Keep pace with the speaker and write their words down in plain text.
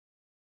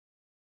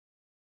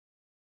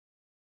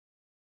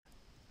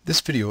This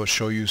video will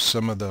show you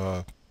some of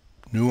the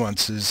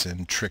nuances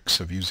and tricks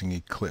of using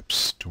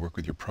Eclipse to work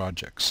with your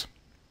projects.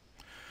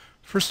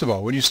 First of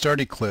all, when you start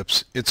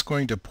Eclipse, it's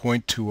going to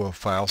point to a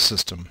file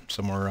system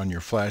somewhere on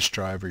your flash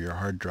drive or your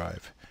hard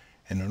drive.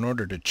 And in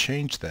order to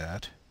change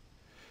that,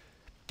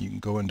 you can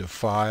go into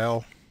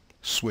File,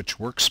 switch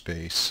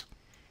Workspace,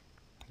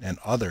 and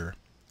Other,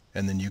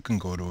 and then you can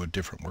go to a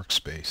different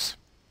workspace.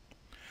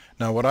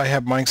 Now what I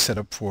have mine set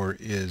up for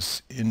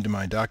is into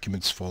my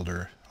Documents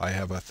folder, I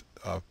have a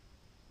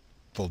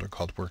folder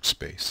called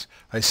Workspace.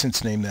 I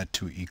since named that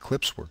to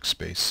Eclipse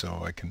Workspace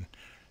so I can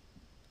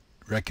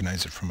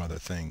recognize it from other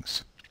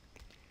things.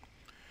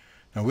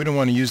 Now we don't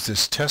want to use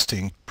this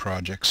testing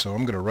project, so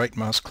I'm going to right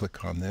mouse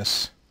click on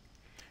this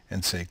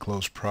and say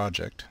Close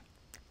Project.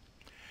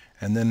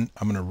 And then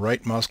I'm going to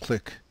right mouse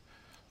click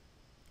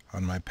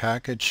on my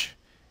package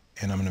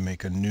and I'm going to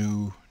make a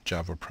new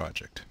Java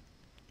project.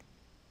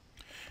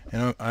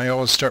 And I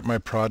always start my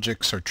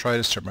projects, or try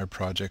to start my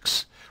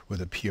projects,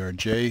 with a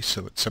PRJ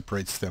so it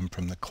separates them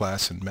from the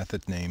class and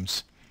method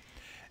names.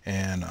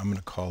 And I'm going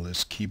to call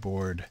this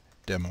Keyboard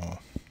Demo.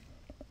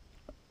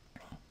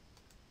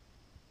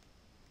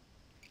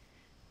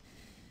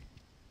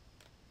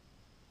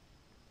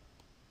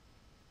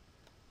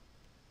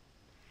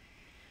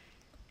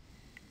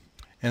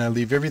 And I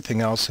leave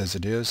everything else as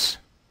it is.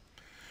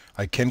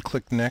 I can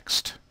click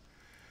Next,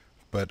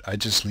 but I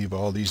just leave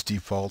all these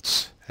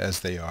defaults as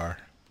they are.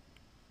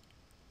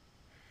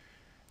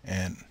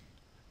 And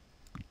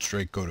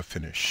straight go to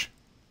Finish.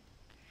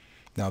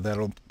 Now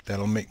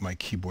that'll make my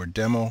keyboard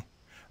demo.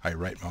 I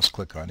right mouse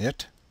click on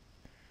it.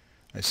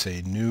 I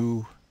say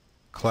New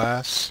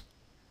Class.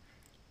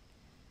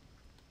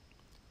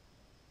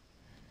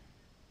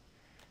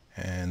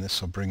 And this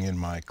will bring in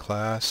my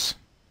class.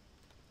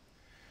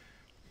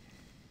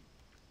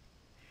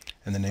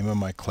 And the name of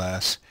my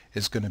class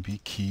is going to be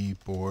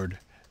Keyboard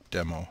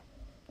Demo.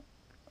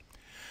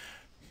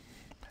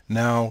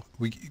 Now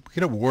we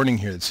get a warning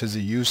here that says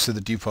the use of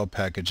the default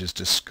package is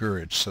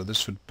discouraged. So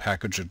this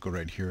package would go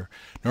right here.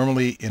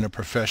 Normally in a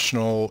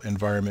professional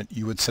environment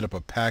you would set up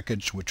a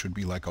package which would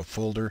be like a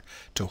folder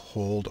to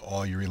hold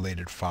all your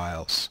related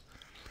files.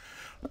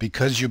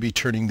 Because you'll be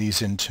turning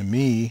these into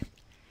me,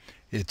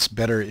 it's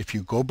better if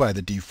you go by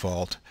the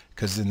default,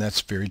 because then that's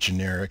very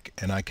generic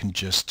and I can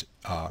just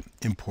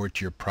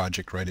import your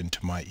project right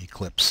into my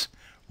Eclipse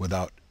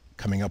without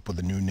coming up with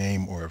a new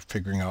name or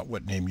figuring out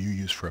what name you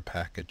use for a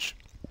package.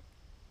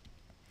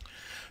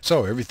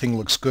 So everything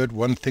looks good.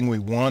 One thing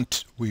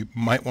we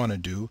might want to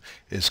do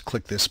is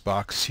click this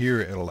box here.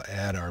 It'll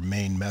add our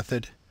main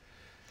method.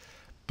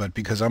 But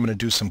because I'm going to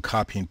do some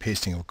copy and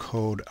pasting of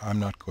code,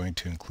 I'm not going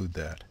to include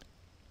that.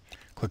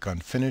 Click on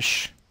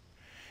Finish.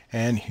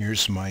 And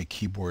here's my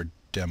keyboard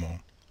demo.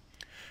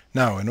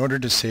 Now, in order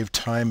to save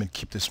time and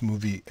keep this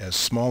movie as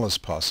small as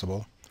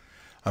possible,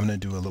 I'm going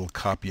to do a little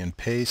copy and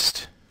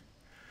paste.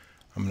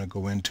 I'm going to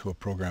go into a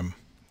program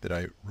that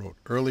I wrote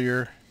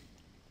earlier,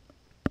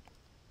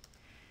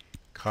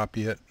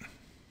 copy it,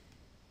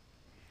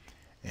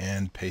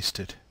 and paste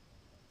it.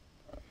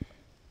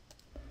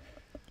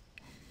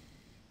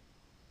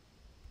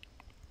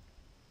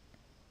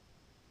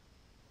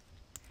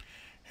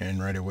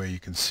 And right away you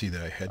can see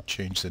that I had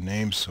changed the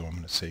name, so I'm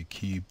going to say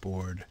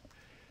Keyboard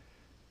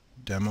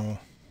Demo.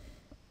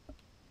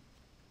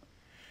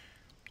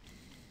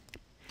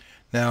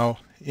 Now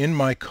in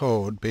my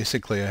code,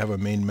 basically I have a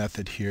main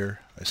method here.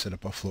 I set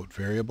up a float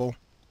variable.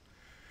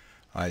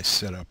 I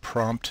set a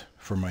prompt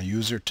for my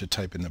user to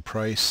type in the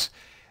price,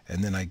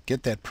 and then I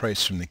get that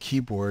price from the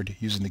keyboard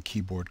using the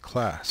keyboard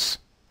class.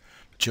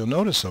 But you'll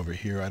notice over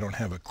here I don't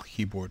have a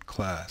keyboard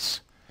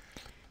class.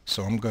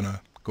 So I'm going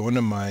to go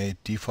into my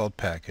default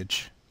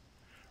package,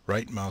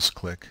 right mouse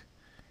click,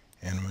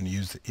 and I'm going to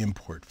use the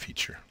import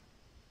feature.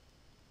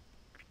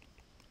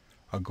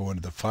 I'll go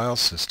into the file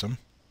system,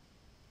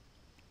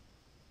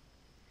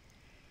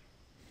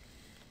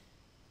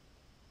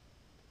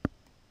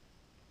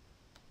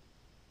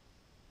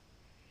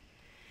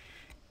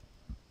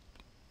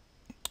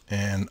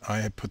 and I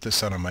have put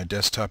this out on my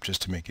desktop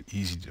just to make it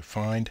easy to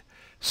find.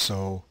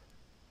 So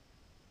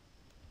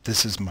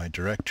this is my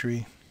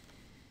directory.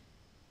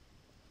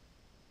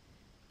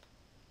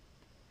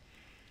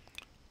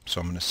 So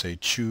I'm going to say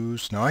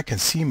choose. Now I can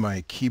see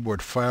my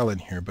keyboard file in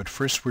here, but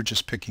first we're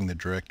just picking the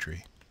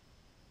directory.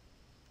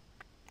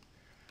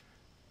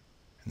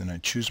 And then I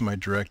choose my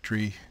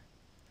directory.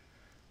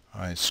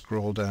 I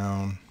scroll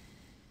down.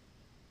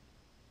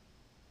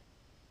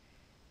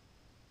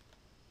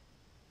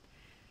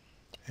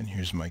 And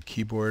here's my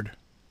keyboard.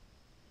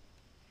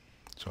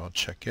 So I'll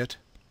check it.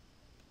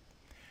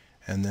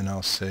 And then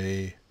I'll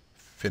say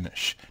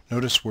Finish.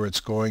 Notice where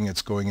it's going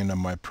into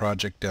my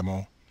project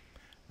demo,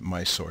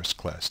 my source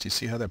class. Do you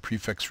see how that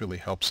prefix really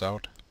helps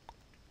out?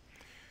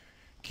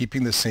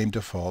 Keeping the same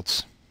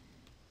defaults.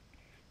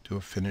 Do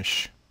a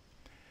Finish.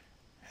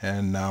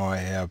 And now I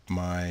have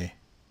my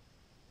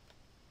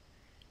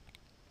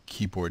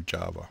keyboard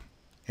Java.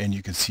 And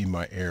you can see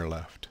my error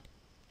left.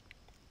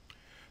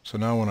 So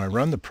now when I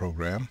run the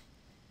program,